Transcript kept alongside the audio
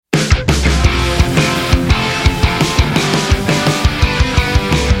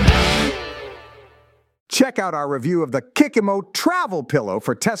Check out our review of the KIKIMO travel pillow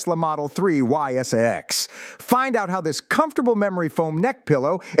for Tesla Model 3 YSX. Find out how this comfortable memory foam neck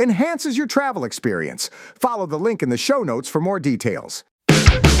pillow enhances your travel experience. Follow the link in the show notes for more details.